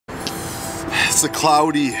It's a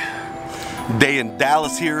cloudy day in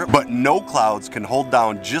Dallas here, but no clouds can hold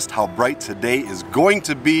down just how bright today is going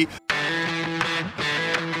to be.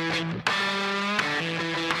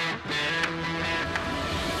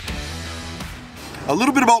 A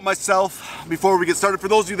little bit about myself before we get started. For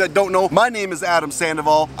those of you that don't know, my name is Adam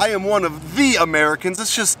Sandoval. I am one of the Americans.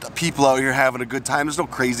 It's just people out here having a good time. There's no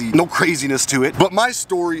craziness to it. But my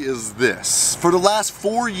story is this. For the last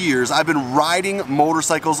 4 years, I've been riding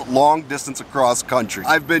motorcycles long distance across country.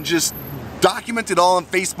 I've been just documented all on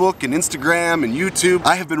Facebook and Instagram and YouTube.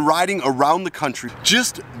 I have been riding around the country,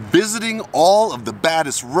 just visiting all of the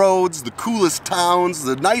baddest roads, the coolest towns,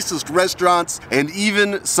 the nicest restaurants, and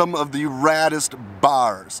even some of the raddest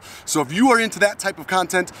bars. So if you are into that type of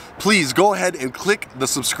content, please go ahead and click the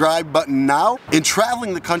subscribe button now. In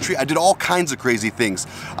traveling the country, I did all kinds of crazy things.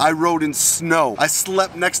 I rode in snow. I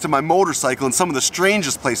slept next to my motorcycle in some of the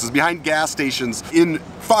strangest places, behind gas stations, in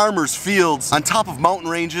farmers' fields, on top of mountain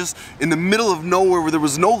ranges, in the middle of nowhere where there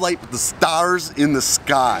was no light but the stars in the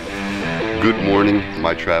sky. Good morning,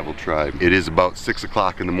 my travel tribe. It is about 6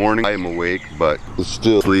 o'clock in the morning. I am awake, but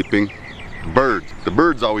still sleeping. The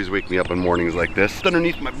birds always wake me up on mornings like this.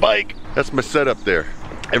 Underneath my bike, that's my setup there.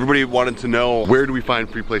 Everybody wanted to know, where do we find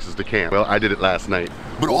free places to camp? Well, I did it last night.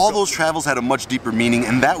 But all those travels had a much deeper meaning,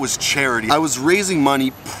 and that was charity. I was raising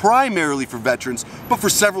money primarily for veterans, but for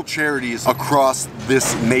several charities across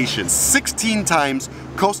this nation. 16 times,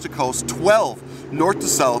 coast to coast, 12 north to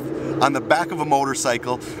south, on the back of a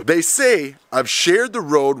motorcycle. They say I've shared the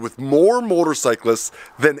road with more motorcyclists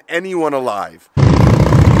than anyone alive.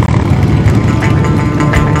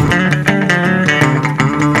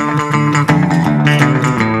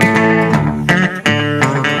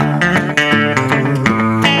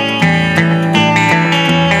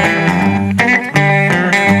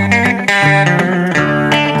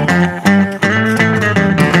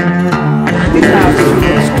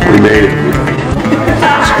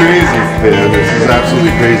 Crazy, man. This is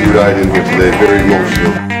absolutely crazy ride in here today. Very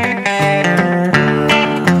emotional.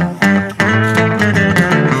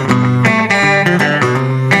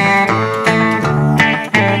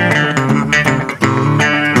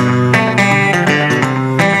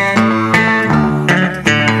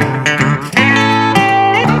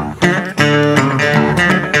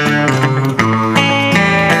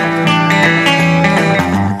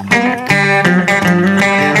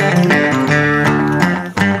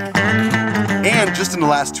 Just in the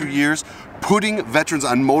last 2 years, putting veterans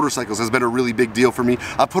on motorcycles has been a really big deal for me.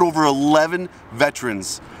 I put over 11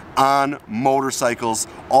 veterans on motorcycles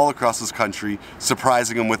all across this country,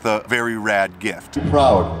 surprising them with a very rad gift. I'm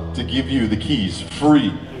proud to give you the keys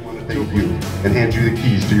free. I want to thank you and hand you the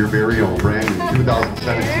keys to your very own brand new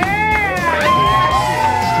 2017.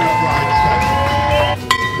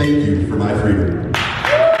 Thank you for my freedom.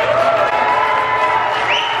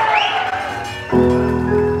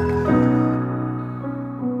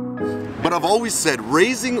 But I've always said,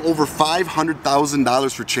 raising over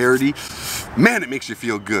 $500,000 for charity, man, it makes you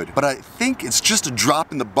feel good. But I think it's just a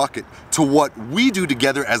drop in the bucket to what we do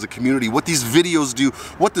together as a community, what these videos do,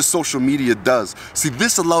 what the social media does. See,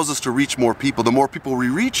 this allows us to reach more people. The more people we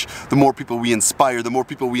reach, the more people we inspire. The more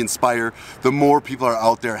people we inspire, the more people are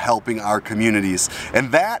out there helping our communities.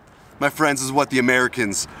 And that, my friends, is what the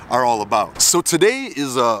Americans are all about. So today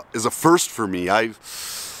is a first for me.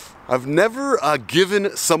 I've never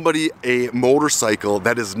given somebody a motorcycle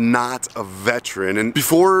that is not a veteran. And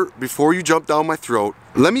before you jump down my throat,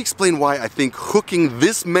 let me explain why I think hooking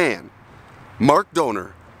this man, Mark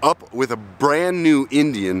Dohner, up with a brand new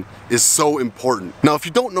Indian is so important. Now, if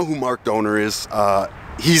you don't know who Mark Dohner is,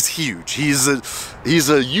 he's huge. He's a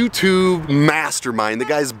YouTube mastermind. The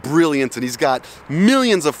guy's brilliant, and he's got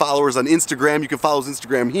millions of followers on Instagram. You can follow his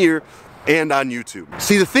Instagram here and on YouTube.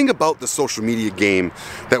 See, the thing about the social media game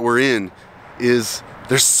that we're in is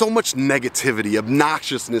there's so much negativity,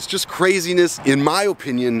 obnoxiousness, just craziness, in my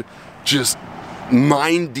opinion, just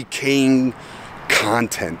mind-decaying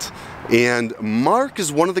content. And Mark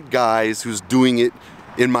is one of the guys who's doing it,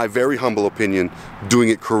 in my very humble opinion, doing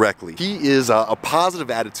it correctly. He is a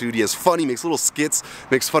positive attitude. He has fun. He makes little skits,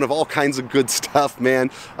 makes fun of all kinds of good stuff,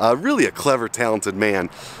 man. Really a clever, talented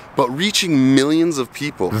man. But reaching millions of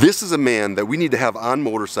people, this is a man that we need to have on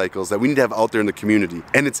motorcycles, that we need to have out there in the community.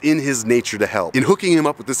 And it's in his nature to help. In hooking him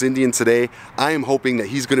up with this Indian today, I am hoping that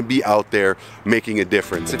he's gonna be out there making a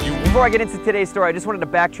difference. Before I get into today's story, I just wanted to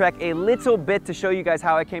backtrack a little bit to show you guys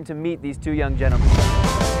how I came to meet these two young gentlemen.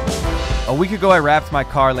 A week ago, I wrapped my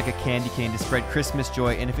car like a candy cane to spread Christmas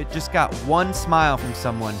joy, and if it just got one smile from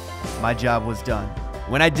someone, my job was done.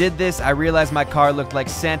 When I did this, I realized my car looked like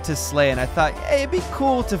Santa's sleigh, and I thought, hey, it'd be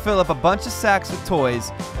cool to fill up a bunch of sacks with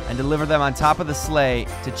toys and deliver them on top of the sleigh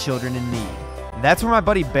to children in need. That's where my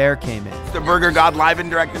buddy Bear came in. The Burger God live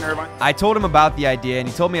and direct in Irvine. I told him about the idea, and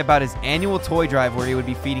he told me about his annual toy drive where he would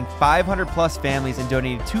be feeding 500 plus families and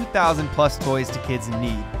donating 2,000 plus toys to kids in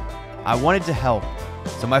need. I wanted to help,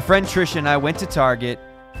 so my friend Trisha and I went to Target,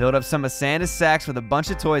 filled up some of Santa's sacks with a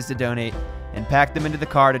bunch of toys to donate, and packed them into the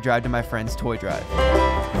car to drive to my friend's toy drive.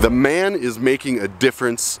 The man is making a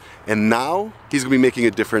difference, and now he's gonna be making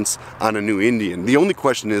a difference on a new Indian. The only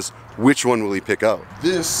question is, which one will he pick out?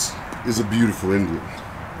 This is a beautiful Indian.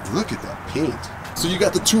 Look at that paint. So you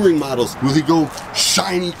got the touring models. Will he go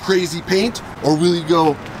shiny, crazy paint, or will he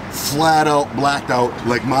go flat out, blacked out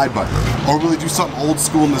like my bike? Or will he do something old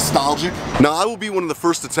school, nostalgic? Now I will be one of the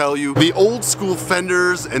first to tell you, the old school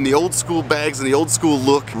fenders and the old school bags and the old school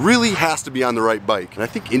look really has to be on the right bike. And I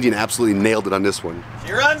think Indian absolutely nailed it on this one.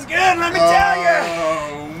 She runs good, let me tell you.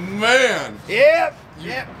 Oh man. Yep.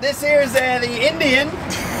 This here's the Indian,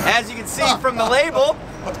 as you can see from the label.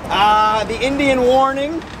 The Indian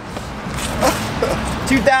Warning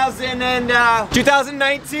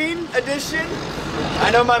 2019 edition. I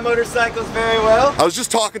know my motorcycles very well. I was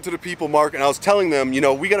just talking to the people, Mark, and I was telling them, you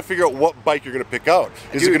know, we got to figure out what bike you're going to pick out.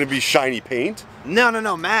 Is it going to be shiny paint? No,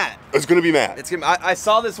 matte. It's going to be matte. It's gonna. I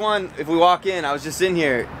saw this one. If we walk in, I was just in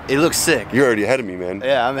here. It looks sick. You're already ahead of me, man.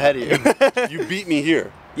 Yeah, I'm ahead of you. You beat me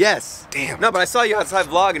here. Yes. Damn. No, but I saw you outside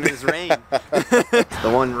vlogging in this rain.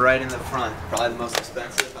 The one right in the front, probably the most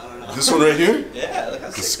expensive. I don't know. This one right here? Yeah, look how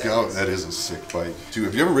The sick Scout, that that is a sick bike. Dude,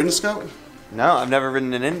 have you ever ridden a Scout? No, I've never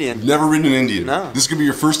ridden an Indian. Never ridden an Indian? No. This is going to be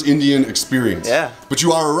your first Indian experience. Yeah. But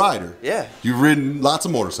you are a rider. Yeah. You've ridden lots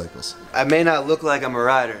of motorcycles. I may not look like I'm a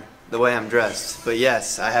rider the way I'm dressed, but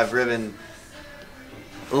yes, I have ridden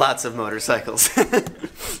lots of motorcycles.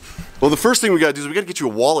 Well, the first thing we got to do is we got to get you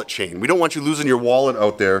a wallet chain. We don't want you losing your wallet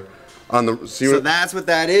out there on the... So that's what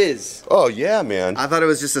that is. Oh, yeah, man. I thought it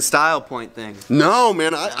was just a style point thing. No,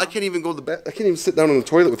 man, I can't even go to the back. I can't even sit down in the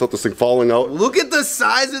toilet without this thing falling out. Look at the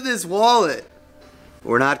size of this wallet.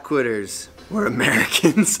 We're not quitters. We're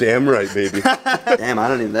Americans. Damn right, baby. Damn, I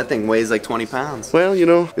don't even, that thing weighs like 20 pounds. Well, you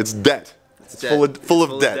know, it's debt. It's debt. full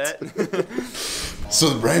of debt. So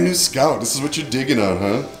the brand new Scout, this is what you're digging on,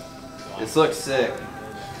 huh? This looks sick.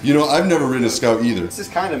 You know, I've never ridden a Scout either. This is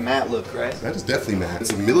kind of matte look, right? That is definitely matte.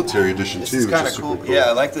 It's a military edition This too, is which kind is of super cool. cool. Yeah,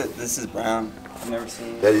 I like that. This is brown. I've never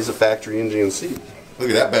seen it. That is a factory Indian seat. Look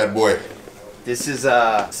at that bad boy. This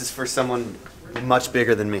is for someone much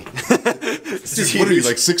bigger than me. This is What are you, huge.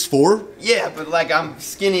 like 6'4"? Yeah, but like I'm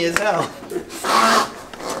skinny as hell.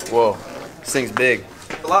 Whoa, this thing's big.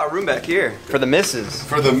 A lot of room back here for the missus.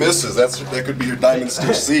 For the missus, that could be your diamond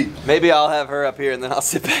stitch seat. Maybe I'll have her up here and then I'll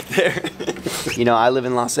sit back there. You know, I live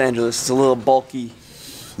in Los Angeles. It's a little bulky.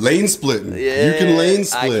 Lane splitting. Yeah, you can lane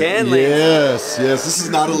split. I can lane Yes, yes. This is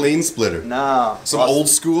not a lane splitter. No. Some old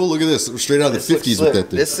school. Look at this. We're straight out of the 50s with that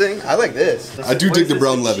thing. This thing, I like this. I do What dig is the this,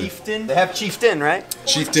 brown leather. Chieftain? They have Chieftain, right?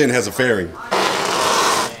 Chieftain has a fairing.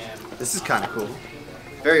 This is kind of cool.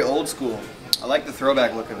 Very old school. I like the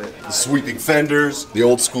throwback look of it. The sweeping fenders, the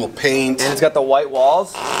old school paint. And it's got the white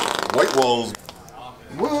walls. White walls.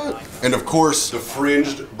 What? And of course, the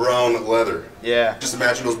fringed brown leather. Yeah. Just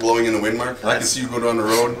imagine those blowing in the wind, Mark. I can see you go down the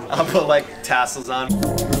road. I'll put like tassels on.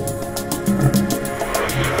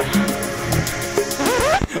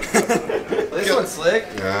 This one's slick.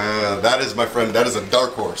 That is, my friend, that is a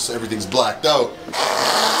dark horse. Everything's blacked out.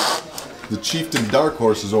 The Chieftain dark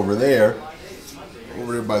horse is over there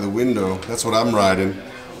by the window. That's what I'm riding.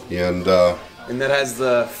 And that has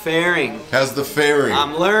the fairing. has the fairing.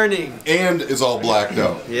 I'm learning. And is all blacked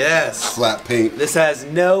out. Yes. Flat paint. This has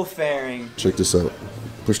no fairing. Check this out.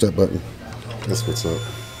 Push that button. That's what's up.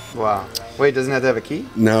 Wow. Wait, doesn't it have to have a key?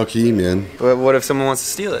 Now key, man. What if someone wants to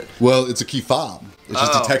steal it? Well, it's a key fob. It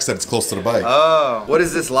just Oh. detects that it's close to the bike. Oh. What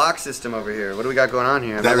is this lock system over here? What do we got going on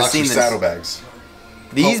here? I've That never locks seen your this. saddlebags.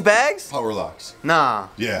 These bags? Power locks. Nah.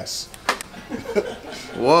 Yes.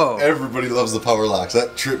 Whoa. Everybody loves the power locks.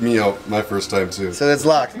 That tripped me out my first time too. So it's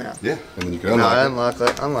locked now. Yeah, and then you can No, unlock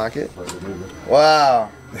unlock it. Wow.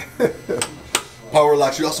 it. Power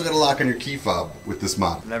locks. You also got a lock on your key fob with this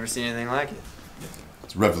model. Never seen anything like it.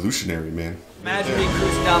 It's revolutionary, man. Imagine me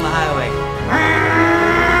cruising down the highway.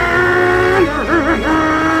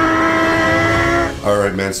 All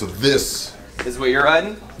right, man. So this Is what you're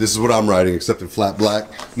riding? is what I'm riding, except in flat black.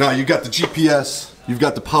 Now you got the GPS. You've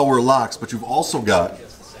got the power locks, but you've also got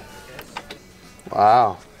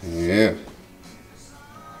Wow. yeah.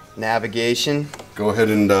 Navigation. Go ahead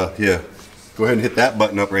and yeah. Go ahead and hit that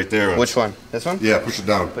button up right there. Which one? This one? Yeah, push it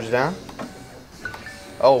down. Push it down.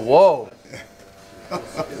 Oh, whoa.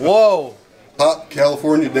 Whoa. Hot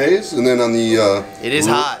California days, and then on the It is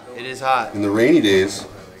hot. It is hot. in the rainy days,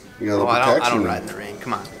 you got a little protection. I don't ride in the rain.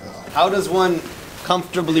 Come on. How does one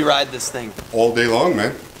comfortably ride this thing? All day long,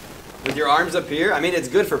 man. With your arms up here? I mean, it's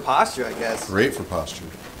good for posture, I guess. Great for posture.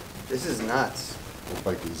 This is nuts. This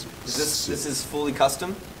bike is This is fully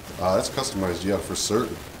custom? that's customized, yeah, for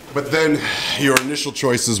certain. But then your initial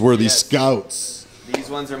choices were these Scouts. These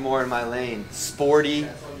ones are more in my lane. Sporty.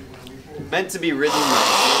 Meant to be ridden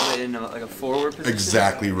like in like a forward position.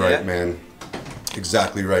 Exactly right, Yeah. man.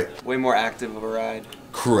 Exactly right. Way more active of a ride.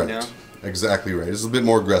 Correct. You know? Exactly right. This is a bit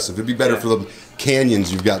more aggressive. It'd be better for the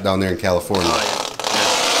canyons you've got down there in California.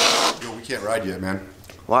 Oh, Yo, we can't ride yet, man.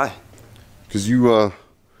 Why? Because you,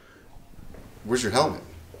 where's your helmet?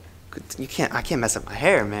 You can't. I can't mess up my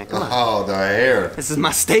hair, man. Come on. Oh, the hair. This is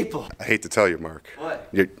my staple. I hate to tell you, Mark. What?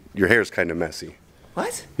 Your hair's kind of messy.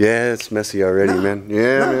 What? Yeah, it's messy already, man.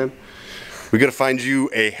 Yeah, man. We gotta find you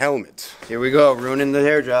a helmet. Here we go, ruining the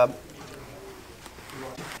hair job.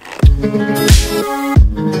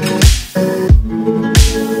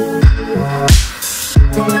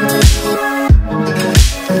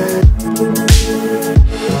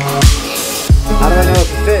 How do I know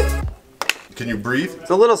if it fit? Can you breathe? It's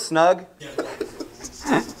a little snug.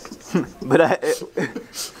 But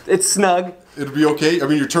it's snug. It'll be okay. I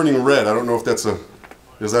mean, you're turning red. I don't know if that's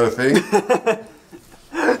is that a thing?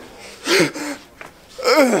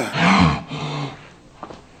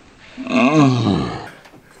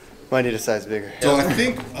 Might need a size bigger. So I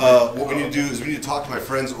think what we need to do is we need to talk to my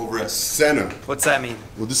friends over at Senna. What's that mean?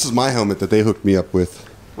 Well, this is my helmet that they hooked me up with.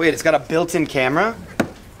 Wait, it's got a built-in camera?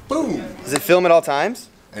 Boom! Does it film at all times?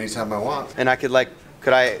 Anytime I want. And I could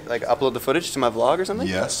could I upload the footage to my vlog or something?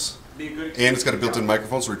 Yes. And it's got a built-in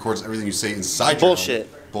microphone, so it records everything you say inside your Bullshit.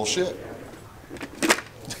 helmet. Bullshit.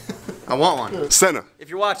 I want one. Senna, If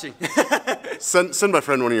you're watching. send my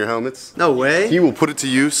friend one of your helmets. No way. He will put it to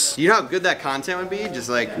use. You know how good that content would be? Just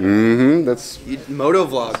like Mm-hmm. That's moto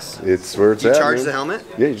vlogs. it's where it's You at. charge man. the helmet?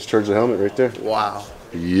 Yeah, you just charge the helmet right there. Wow.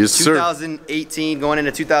 Yes, sir. 2018 going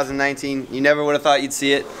into 2019. You never would have thought you'd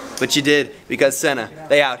see it, but you did because Senna,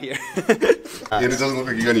 they out here. And it doesn't look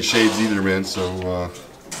like you got any shades either, man. So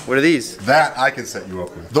What are these? that I can set you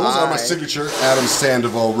up with. Those are my signature Adam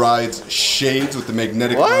Sandoval rides shades with the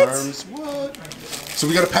magnetic What? arms. What? So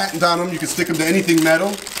we got a patent on them. You can stick them to anything metal.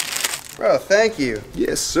 Bro, thank you.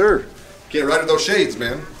 Yes, sir. Can't ride with those shades,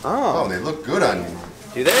 man. Oh. Oh, they look good on you.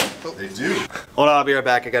 Do they? They do. Hold on, I'll be right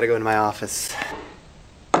back. I gotta go into my office.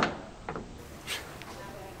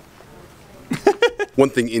 One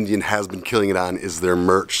thing Indian has been killing it on is their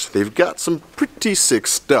merch. They've got some pretty sick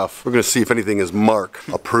stuff. We're gonna see if anything is Mark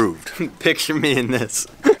approved. Picture me in this.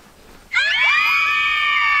 Oh,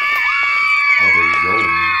 there you go,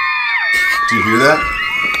 man. Do you hear that?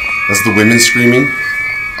 That's the women screaming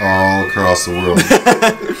all across the world.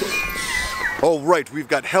 All right, we've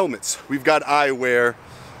got helmets, we've got eyewear,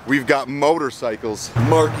 we've got motorcycles.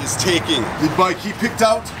 Mark is taking the bike he picked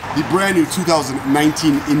out, the brand new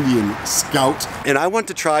 2019 Indian Scout. And I want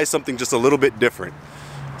to try something just a little bit different.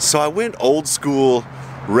 So I went old school,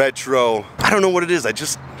 retro. I don't know what it is,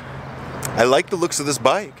 I like the looks of this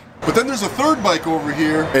bike. But then there's a third bike over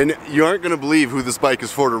here, and you aren't gonna believe who this bike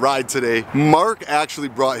is for to ride today. Mark actually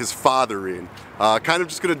brought his father in. Kind of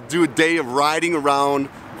just gonna do a day of riding around,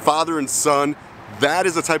 father and son. That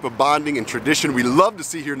is a type of bonding and tradition we love to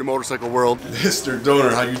see here in the motorcycle world. Mr.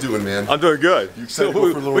 Dohner, how you doing, man? I'm doing good. You excited to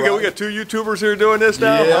go for a little we ride? got two YouTubers here doing this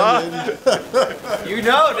now? Yeah, huh? You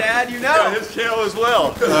know, Dad, you know. Yeah, his channel as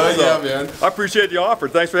well. yeah, man. I appreciate the offer.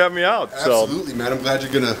 Thanks for having me out. Absolutely, man. I'm glad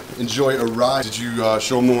you're gonna enjoy a ride. Did you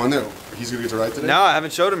show him the one that he's gonna get to ride today? No, I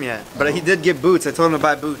haven't showed him yet. But he did get boots. I told him to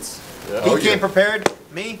buy boots. Yeah. He Oh, came yeah. prepared.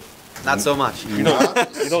 Me, not so much. You know,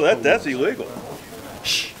 That's illegal.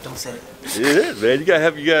 Shh, don't say it. It is, man. You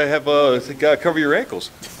gotta cover your ankles.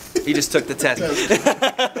 He just took the test.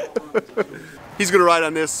 He's gonna ride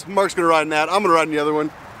on this. Mark's gonna ride on that. I'm gonna ride on the other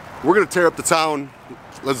one. We're gonna tear up the town.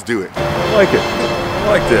 Let's do it. I like it. I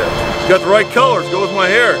like that. You got the right colors. Go with my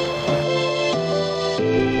hair.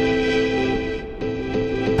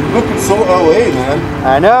 Looking so LA, man.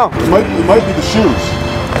 I know. It might be the shoes.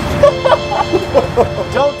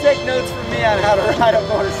 Don't take notes from me on how to ride a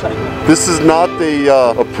motorcycle. This is not the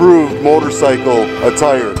approved motorcycle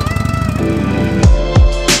attire.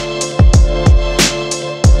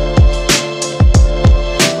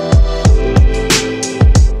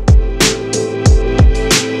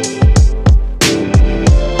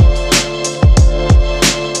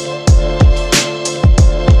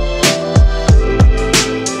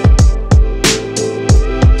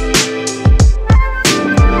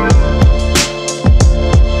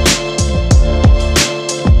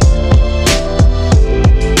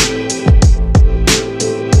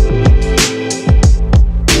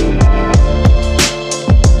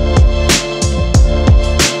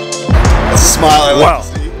 smile I like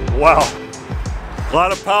to see. Wow. A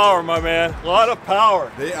lot of power, my man. A lot of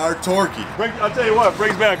power. They are torquey. I'll tell you what, it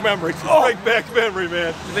brings back memories. Brings back memory,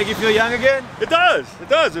 man. Does it make you feel young again? It does. It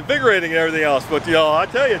does. Invigorating and everything else. But, you know, I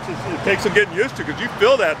tell you, it takes some getting used to because you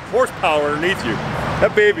feel that horsepower underneath you.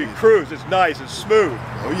 That baby cruise is nice. It's smooth.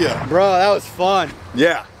 Oh, yeah. Bro, that was fun.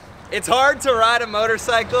 Yeah. It's hard to ride a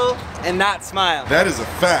motorcycle and not smile. That is a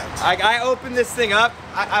fact. I opened this thing up.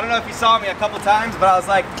 I don't know if you saw me a couple times, but I was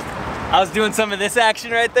like, I was doing some of this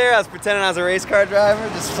action right there. I was pretending I was a race car driver,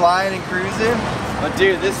 just flying and cruising. But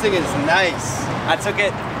dude, this thing is nice.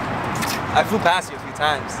 I flew past you a few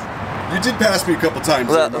times. You did pass me a couple times.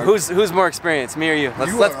 Well, there, who's more experienced, me or you?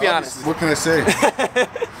 Let's be honest. What can I say?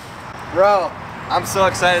 Bro, I'm so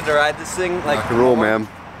excited to ride this thing. Like, rock and roll, man.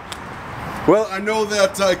 Well, I know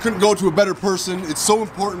that I couldn't go to a better person. It's so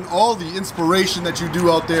important, all the inspiration that you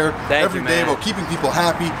do out there every day about keeping people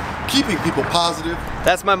happy, keeping people positive.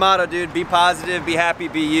 That's my motto, dude. Be positive, be happy,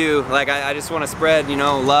 be you. Like, I just want to spread, you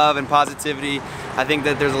know, love and positivity. I think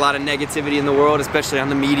that there's a lot of negativity in the world, especially on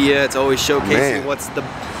the media. It's always showcasing what's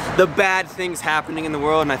the bad things happening in the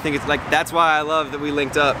world, and I think it's like, that's why I love that we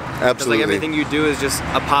linked up. Absolutely. Like, everything you do is just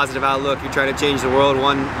a positive outlook. You're trying to change the world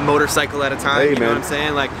one motorcycle at a time. You know what I'm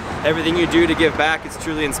saying? Like, everything you do to give back is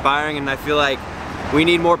truly inspiring, and I feel like we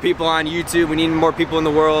need more people on YouTube. We need more people in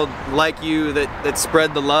the world like you that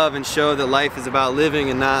spread the love and show that life is about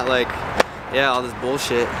living and not like, yeah, all this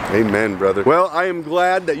bullshit. Amen, brother. Well, I am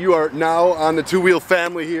glad that you are now on the Two Wheel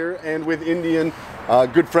family here and with Indian.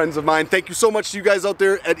 Good friends of mine. Thank you so much to you guys out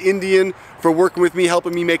there at Indian for working with me,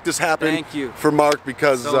 helping me make this happen. Thank you for Mark,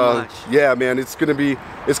 because so much. Yeah, man, it's gonna be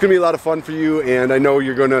a lot of fun for you, and I know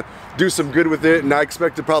you're gonna do some good with it, and I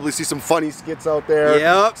expect to probably see some funny skits out there.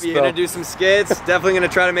 Yep, you're gonna do some skits. Definitely gonna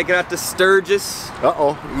try to make it out to Sturgis.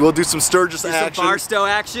 We'll do some Sturgis action. Some Barstow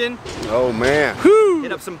action. Oh man. Woo.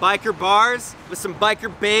 Hit up some biker bars with some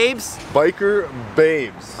biker babes. Biker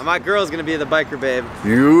babes. My girl's gonna be the biker babe.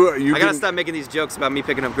 I gotta stop making these jokes about me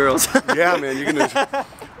picking up girls. Yeah, man, you're gonna.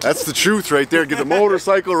 That's the truth right there. Get the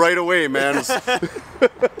motorcycle right away, man.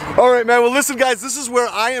 All right, man. Well, listen, guys, this is where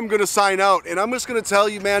I am gonna sign out, and I'm just gonna tell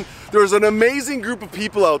you, man, there's an amazing group of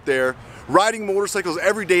people out there riding motorcycles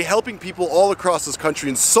every day, helping people all across this country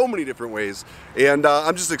in so many different ways. And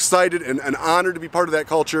I'm just excited and honored to be part of that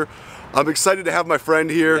culture. I'm excited to have my friend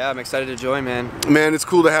here. Yeah, I'm excited to join, man. Man, it's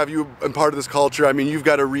cool to have you and part of this culture. I mean, you've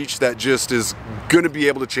got a reach that just is gonna be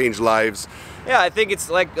able to change lives. Yeah, I think it's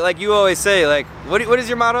like you always say, like, what is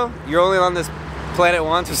your motto? You're only on this planet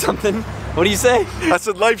once or something? What do you say? I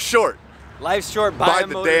said life's short. Life's short, buy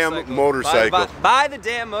the damn motorcycle. Buy the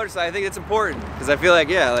damn motorcycle. I think it's important, because I feel like,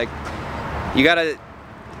 yeah, like, you gotta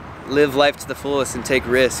live life to the fullest and take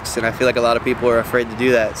risks, and I feel like a lot of people are afraid to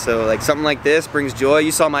do that. So like something like this brings joy.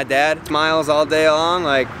 You saw my dad smiles all day long.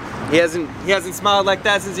 Like he hasn't smiled like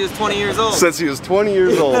that since he was 20 years old. Since he was 20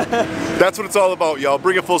 years old. That's what it's all about, y'all.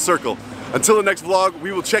 Bring it full circle. Until the next vlog,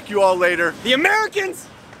 we will check you all later. The Americans!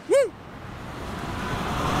 Woo!